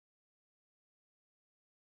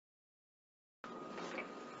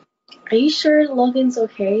Are you sure Logan's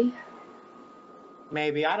okay?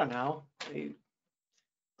 Maybe, I don't know.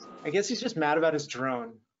 I guess he's just mad about his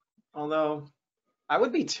drone. Although, I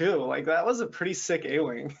would be too. Like, that was a pretty sick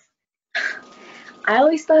A-Wing. I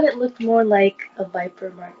always thought it looked more like a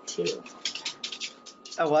Viper Mark II.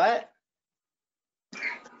 A what?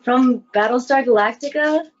 From Battlestar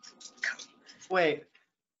Galactica? Wait,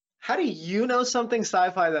 how do you know something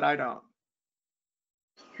sci-fi that I don't?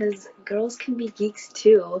 Because girls can be geeks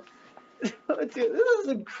too. Dude, this is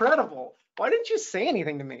incredible. Why didn't you say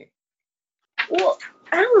anything to me? Well,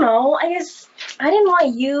 I don't know. I guess I didn't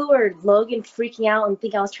want you or Logan freaking out and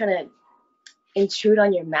think I was trying to intrude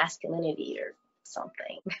on your masculinity or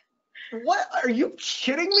something. What? Are you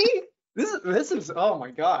kidding me? This is oh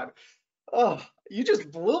my God. Oh, you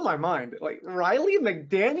just blew my mind. Like Riley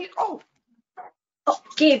McDaniel. Oh,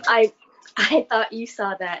 Gabe, I thought you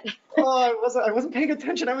saw that. I wasn't paying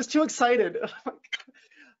attention. I was too excited.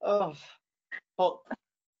 Oh, well,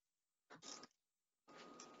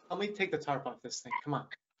 let me take the tarp off this thing. Come on.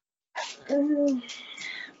 Mm,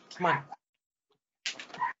 Come on.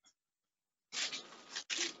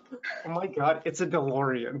 Oh my God, it's a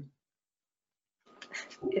DeLorean.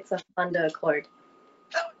 it's a Honda Accord.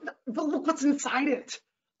 But look what's inside it.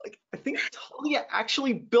 Like, I think Talia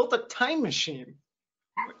actually built a time machine.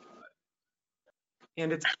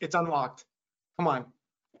 And it's unlocked. Come on.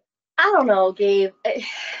 I don't know, Gabe.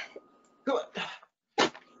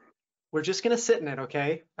 We're just gonna sit in it,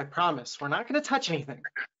 okay? I promise. We're not gonna touch anything.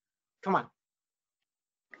 Come on.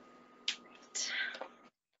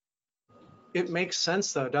 It makes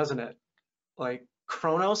sense though, doesn't it? Like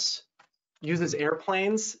Kronos uses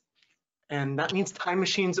airplanes, and that means time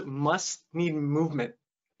machines must need movement.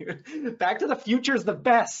 Back to the Future is the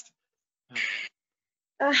best.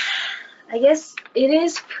 I guess it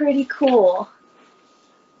is pretty cool.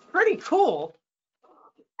 Pretty cool.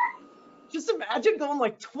 Just imagine going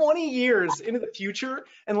like 20 years into the future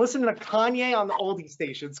and listening to Kanye on the oldie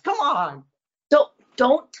stations. Come on.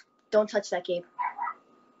 Don't touch that, Gabe.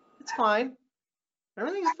 It's fine.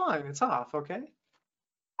 Everything's fine. It's off, okay?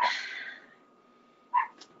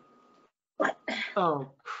 What?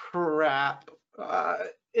 Oh crap.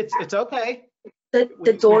 It's okay.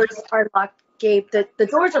 The doors are locked, Gabe. The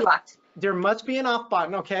doors are locked. There must be an off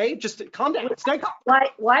button, okay? Just calm down. Stay calm.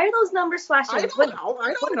 Why are those numbers flashing? I don't know.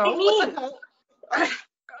 I don't know. What What the hell?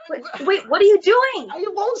 Wait, what are you doing? I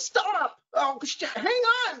won't stop. Oh, hang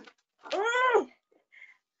on. Mm.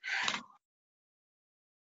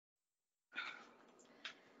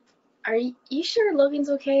 Are you sure Logan's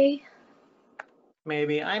okay?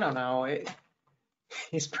 Maybe. I don't know.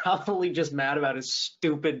 He's probably just mad about his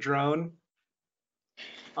stupid drone.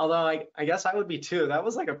 Although I guess I would be too. That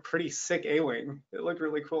was like a pretty sick A-Wing. It looked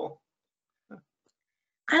really cool.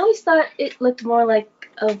 I always thought it looked more like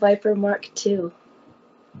a Viper Mark II.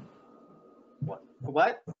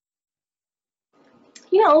 What?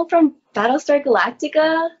 You know, from Battlestar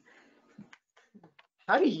Galactica.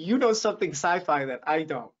 How do you know something sci-fi that I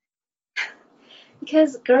don't?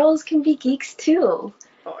 Because girls can be geeks too.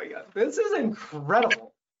 Oh my God, this is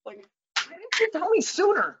incredible. Like, why didn't you tell me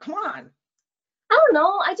sooner? Come on. I don't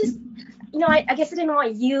know. I just, I guess I didn't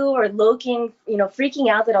want you or Logan,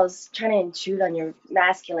 freaking out that I was trying to intrude on your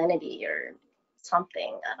masculinity or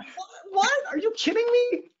something. What? Are you kidding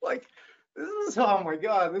me? Like, oh my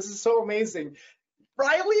God, this is so amazing.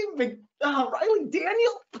 Riley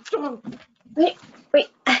Daniel. Wait.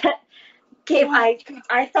 Gabe,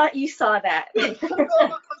 I thought you saw that.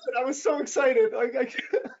 I was so excited. Oh God.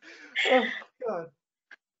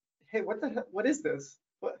 Hey, what is this?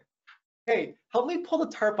 What? Hey, help me pull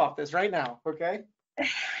the tarp off this right now, okay?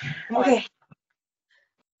 Okay.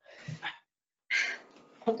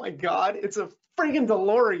 Oh my God, it's a friggin'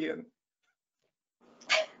 DeLorean.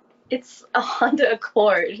 It's a Honda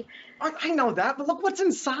Accord. I know that, but look what's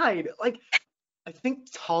inside. Like, I think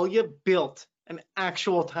Talia built an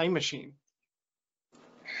actual time machine.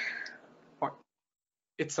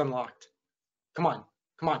 It's unlocked. Come on.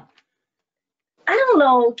 I don't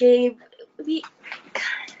know, Gabe.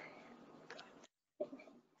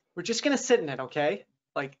 We're just gonna sit in it, okay?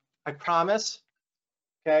 Like, I promise.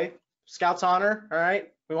 Okay? Scout's honor, all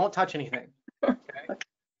right? We won't touch anything. Okay?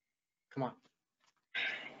 Come on.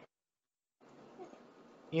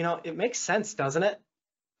 It makes sense, doesn't it?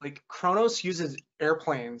 Like, Kronos uses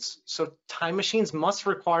airplanes, so time machines must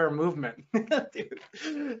require movement.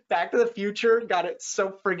 Dude, Back to the Future got it so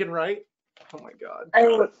friggin' right. Oh my God.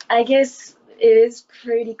 I guess it is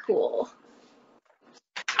pretty cool.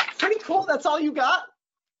 Pretty cool, that's all you got?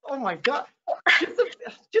 Oh my God.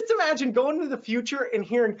 Just imagine going to the future and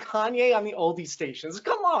hearing Kanye on the oldie stations.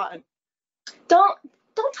 Come on.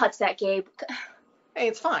 Don't touch that, Gabe. Hey,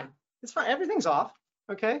 it's fine. It's fine. Everything's off.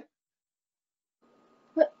 Okay.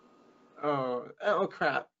 What? Oh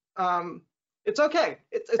crap. It's okay.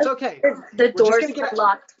 It's okay. The We're just doors gonna get are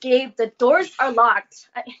locked, Gabe. The doors are locked.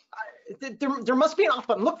 there must be an off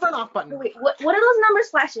button. Look for an off button. Wait, what are those numbers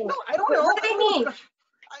flashing? No, I don't know. What do they mean?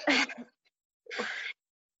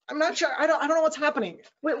 I'm not sure. I don't know what's happening.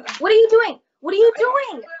 Wait, what are you doing? What are you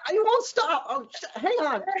doing? I won't stop. Oh, hang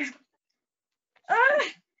on. Ah.